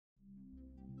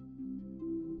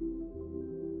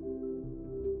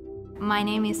My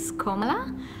name is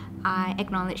Komala. I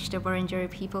acknowledge the Wurundjeri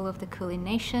people of the Kulin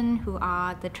Nation, who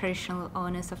are the traditional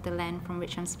owners of the land from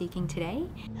which I'm speaking today.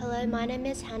 Hello, my name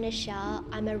is Shiau.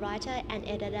 I'm a writer and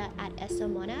editor at ESSA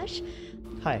Monash.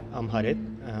 Hi, I'm Harit.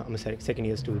 I'm a second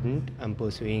year student. I'm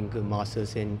pursuing a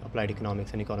master's in applied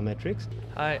economics and econometrics.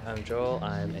 Hi, I'm Joel.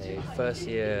 I'm a first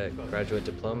year graduate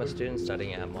diploma student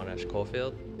studying at Monash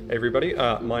Caulfield. Hey everybody,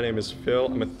 my name is Phil.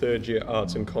 I'm a third year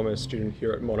arts and commerce student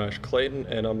here at Monash Clayton,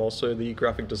 and I'm also the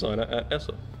graphic designer at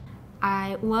ESSA.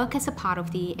 I work as a part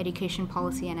of the education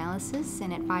policy analysis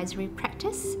and advisory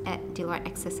practice at Deloitte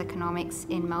Access Economics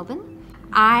in Melbourne.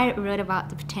 I wrote about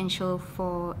the potential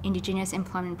for Indigenous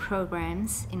employment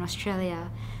programs in Australia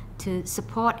to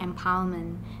support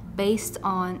empowerment based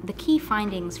on the key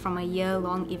findings from a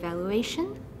year-long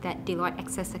evaluation that Deloitte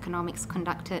Access Economics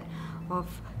conducted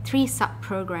of 3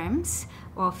 sub-programs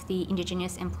of the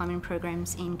Indigenous employment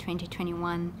programs in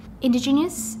 2021.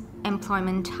 Indigenous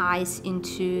employment ties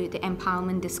into the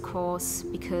empowerment discourse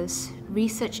because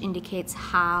research indicates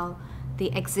how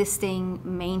the existing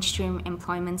mainstream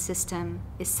employment system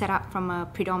is set up from a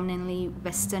predominantly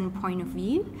Western point of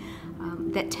view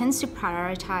that tends to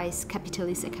prioritize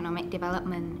capitalist economic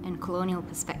development and colonial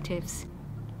perspectives.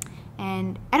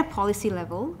 And at a policy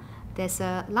level, there's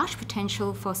a large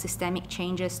potential for systemic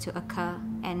changes to occur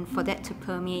and for that to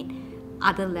permeate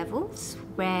other levels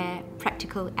where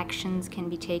practical actions can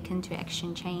be taken to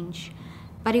action change.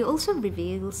 But it also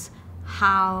reveals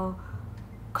how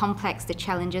complex the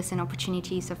challenges and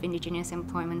opportunities of Indigenous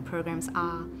employment programs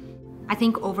are. I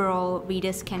think overall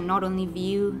readers can not only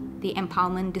view the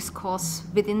empowerment discourse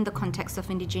within the context of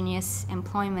Indigenous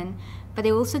employment, but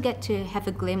they also get to have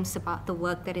a glimpse about the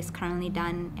work that is currently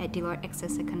done at Deloitte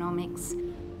Access Economics.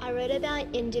 I wrote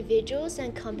about individuals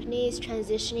and companies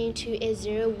transitioning to a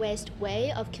zero-waste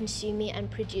way of consuming and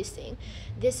producing.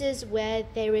 This is where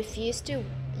they refuse to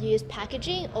use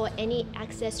packaging or any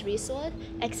excess resource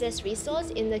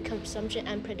in the consumption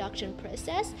and production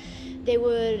process. They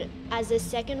would, as a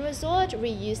second resort,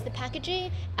 reuse the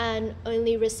packaging and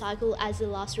only recycle as a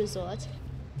last resort.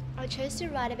 I chose to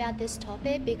write about this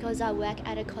topic because I work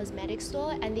at a cosmetic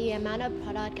store and the amount of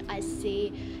product I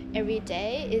see every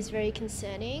day is very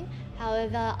concerning.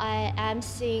 However, I am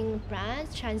seeing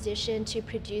brands transition to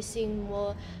producing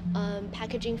more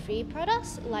packaging-free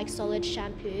products like solid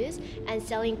shampoos and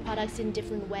selling products in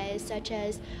different ways, such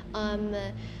as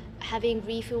having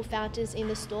refill fountains in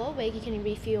the store where you can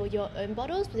refill your own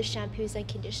bottles with shampoos and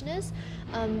conditioners.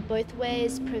 Both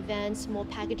ways prevents more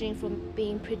packaging from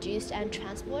being produced and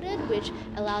transported, which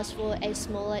allows for a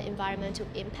smaller environmental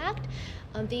impact.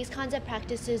 These kinds of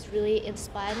practices really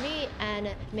inspired me and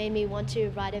made me want to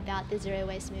write about the zero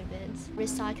waste movements.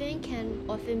 Recycling can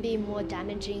often be more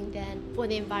damaging for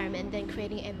the environment than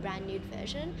creating a brand new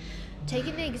version.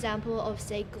 Taking the example of,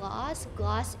 say, glass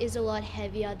is a lot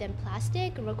heavier than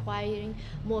plastic, requiring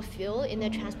more fuel in the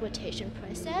transportation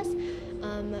process.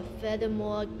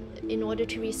 Furthermore, in order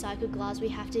to recycle glass, we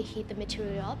have to heat the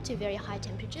material up to very high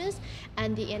temperatures,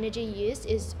 and the energy used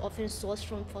is often sourced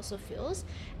from fossil fuels.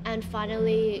 And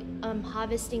finally,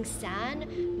 harvesting sand,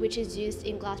 which is used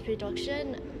in glass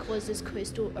production, causes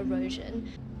coastal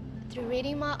erosion. Through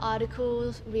reading my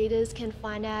articles, readers can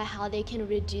find out how they can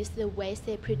reduce the waste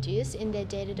they produce in their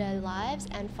day-to-day lives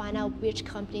and find out which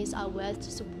companies are worth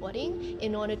supporting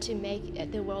in order to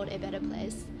make the world a better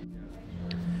place.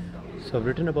 So I've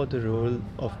written about the role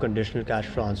of conditional cash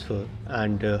transfer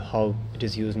and how it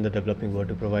is used in the developing world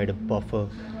to provide a buffer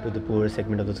to the poorer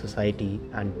segment of the society,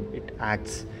 and it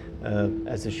acts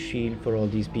as a shield for all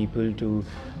these people to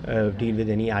deal with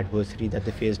any adversity that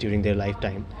they face during their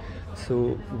lifetime.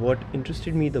 So what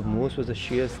interested me the most was the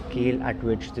sheer scale at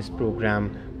which this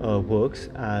program works.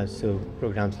 So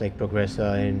programs like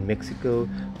Progressa in Mexico,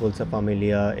 Bolsa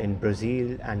Familia in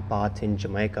Brazil, and Path in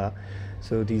Jamaica.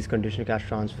 So these conditional cash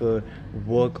transfer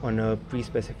work on a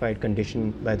pre-specified condition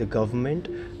by the government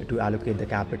to allocate the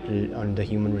capital on the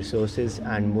human resources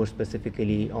and more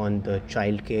specifically on the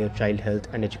child care, child health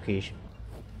and education.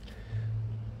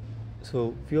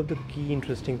 So a few of the key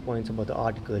interesting points about the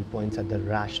article points at the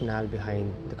rationale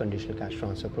behind the conditional cash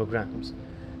transfer programs.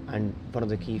 And one of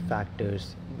the key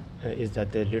factors is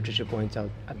that the literature points out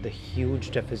at the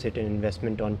huge deficit in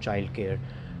investment on childcare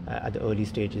at the early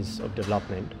stages of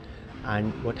development.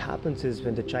 And what happens is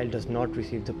when the child does not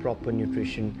receive the proper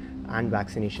nutrition and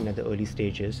vaccination at the early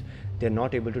stages, they're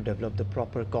not able to develop the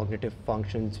proper cognitive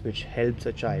functions which helps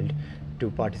a child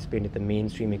to participate in the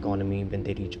mainstream economy when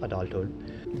they reach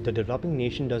adulthood. The developing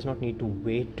nation does not need to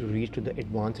wait to reach to the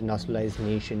advanced industrialized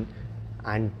nation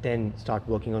and then start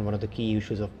working on one of the key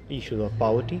issues of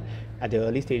poverty at the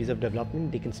early stages of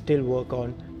development, they can still work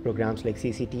on programs like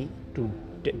CCT to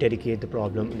dedicate the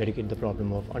problem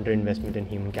of underinvestment in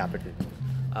human capital.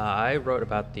 I wrote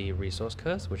about the resource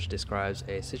curse, which describes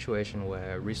a situation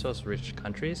where resource-rich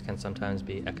countries can sometimes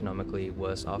be economically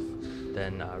worse off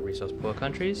than resource-poor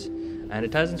countries. And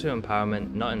it ties into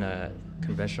empowerment, not in a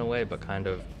conventional way, but kind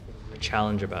of a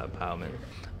challenge about empowerment.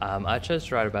 I chose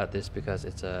to write about this because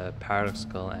it's a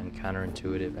paradoxical and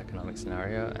counterintuitive economic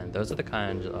scenario, and those are the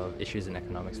kinds of issues in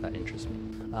economics that interest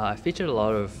me. I featured a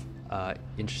lot of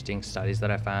interesting studies that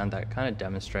I found that kind of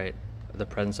demonstrate the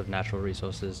presence of natural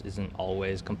resources isn't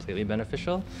always completely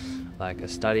beneficial. Like a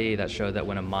study that showed that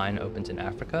when a mine opens in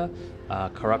Africa,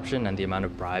 corruption and the amount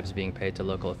of bribes being paid to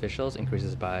local officials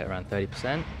increases by around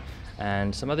 30%.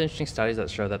 And some other interesting studies that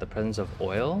show that the presence of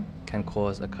oil can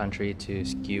cause a country to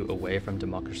skew away from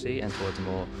democracy and towards a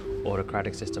more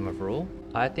autocratic system of rule.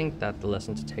 I think that the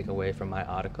lesson to take away from my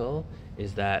article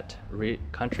is that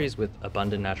countries with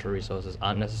abundant natural resources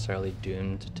aren't necessarily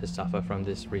doomed to suffer from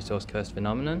this resource curse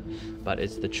phenomenon, but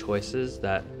it's the choices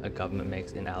that a government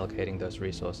makes in allocating those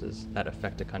resources that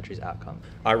affect a country's outcome.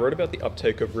 I wrote about the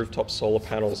uptake of rooftop solar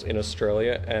panels in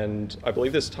Australia, and I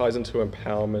believe this ties into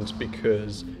empowerment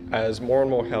because as more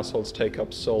and more households take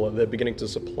up solar, they're beginning to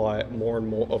supply more and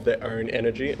more of their own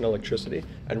energy and electricity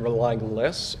and relying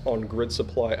less on grid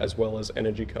supply as well as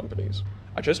energy companies.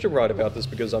 I chose to write about this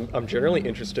because I'm generally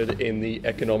interested in the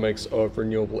economics of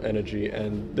renewable energy,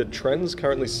 and the trends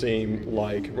currently seem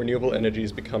like renewable energy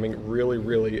is becoming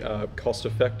really cost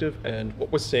effective, and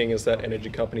what we're seeing is that energy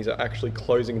companies are actually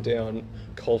closing down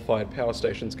coal-fired power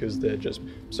stations because they're just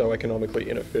so economically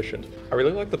inefficient. I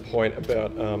really like the point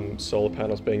about solar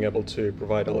panels being able to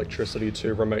provide electricity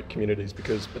to remote communities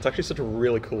because it's actually such a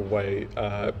really cool way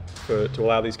to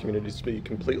allow these communities to be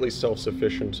completely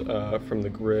self-sufficient from the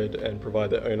grid and provide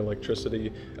their own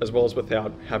electricity, as well as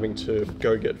without having to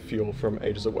go get fuel from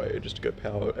ages away just to go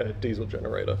power a diesel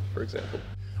generator, for example.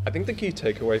 I think the key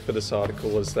takeaway for this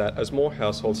article is that as more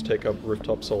households take up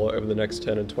rooftop solar over the next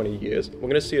 10 and 20 years, we're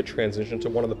going to see a transition to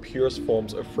one of the purest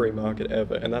forms of free market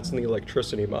ever, and that's in the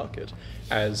electricity market,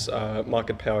 as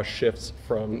market power shifts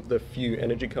from the few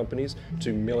energy companies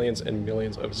to millions and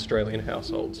millions of Australian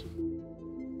households.